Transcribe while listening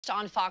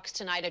On Fox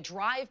tonight, a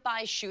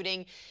drive-by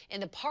shooting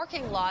in the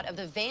parking lot of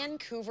the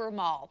Vancouver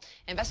Mall.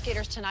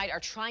 Investigators tonight are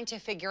trying to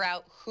figure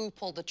out who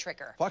pulled the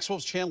trigger. Fox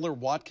 12's Chandler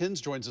Watkins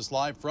joins us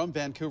live from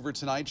Vancouver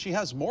tonight. She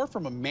has more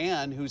from a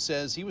man who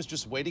says he was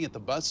just waiting at the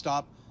bus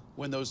stop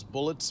when those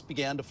bullets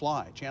began to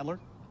fly. Chandler?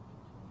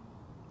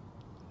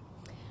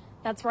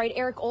 That's right.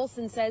 Eric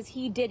Olson says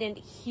he didn't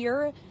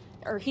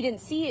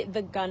see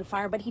the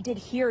gunfire, but he did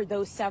hear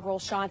those several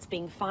shots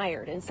being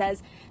fired, and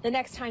says the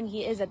next time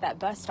he is at that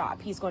bus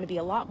stop, he's going to be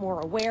a lot more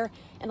aware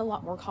and a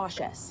lot more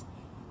cautious.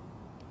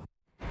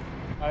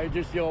 I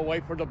just,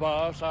 wait for the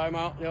bus. I'm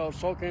out,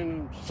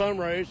 soaking sun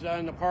rays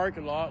in the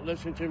parking lot,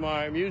 listening to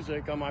my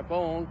music on my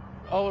phone.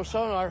 All of a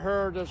sudden, I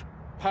heard this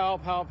pow,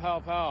 pow, pow,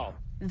 pow.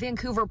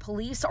 Vancouver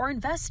police are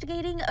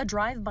investigating a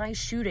drive-by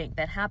shooting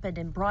that happened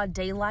in broad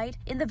daylight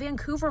in the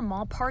Vancouver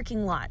Mall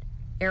parking lot.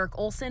 Eric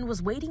Olson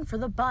was waiting for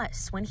the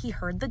bus when he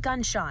heard the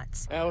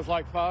gunshots. And it was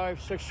like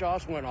 5, 6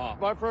 shots went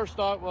off. My first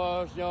thought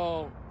was,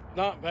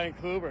 not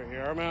Vancouver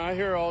here. I mean, I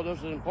hear all this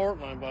is in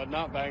Portland, but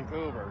not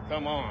Vancouver.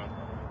 Come on.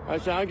 I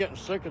said, I'm getting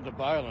sick of the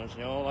violence,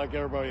 like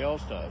everybody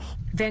else does.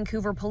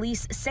 Vancouver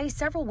police say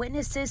several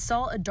witnesses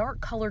saw a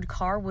dark-colored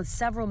car with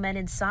several men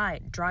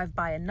inside drive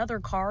by another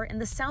car in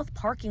the south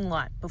parking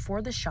lot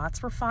before the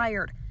shots were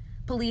fired.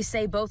 Police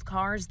say both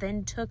cars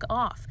then took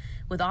off,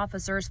 with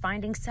officers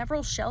finding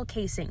several shell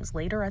casings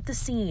later at the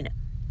scene.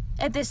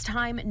 At this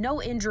time, no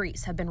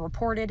injuries have been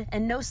reported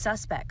and no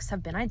suspects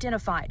have been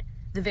identified.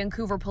 The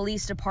Vancouver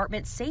Police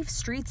Department's Safe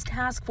Streets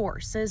Task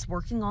Force is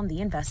working on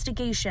the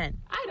investigation.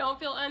 I don't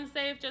feel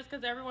unsafe just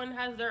because everyone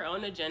has their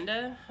own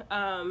agenda,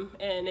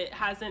 and it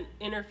hasn't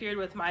interfered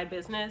with my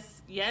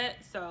business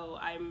yet, so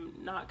I'm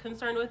not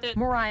concerned with it.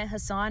 Mariah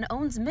Hassan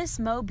owns Miss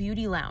Mo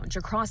Beauty Lounge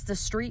across the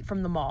street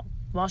from the mall.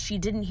 While she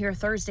didn't hear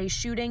Thursday's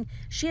shooting,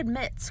 she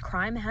admits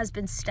crime has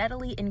been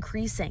steadily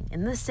increasing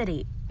in the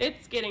city.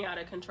 It's getting out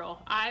of control.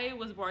 I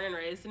was born and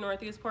raised in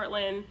Northeast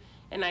Portland,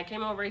 and I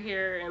came over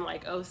here in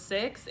like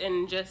 '06,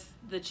 and just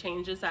the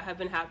changes that have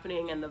been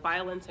happening and the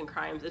violence and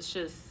crimes,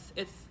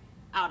 it's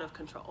out of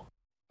control.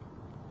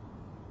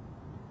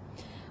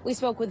 We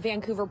spoke with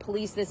Vancouver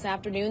police this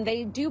afternoon.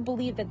 They do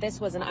believe that this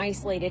was an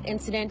isolated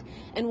incident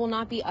and will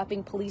not be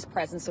upping police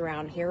presence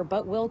around here,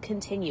 but will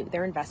continue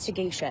their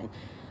investigation.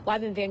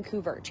 Live in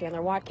Vancouver,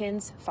 Chandler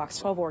Watkins, Fox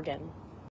 12 Oregon.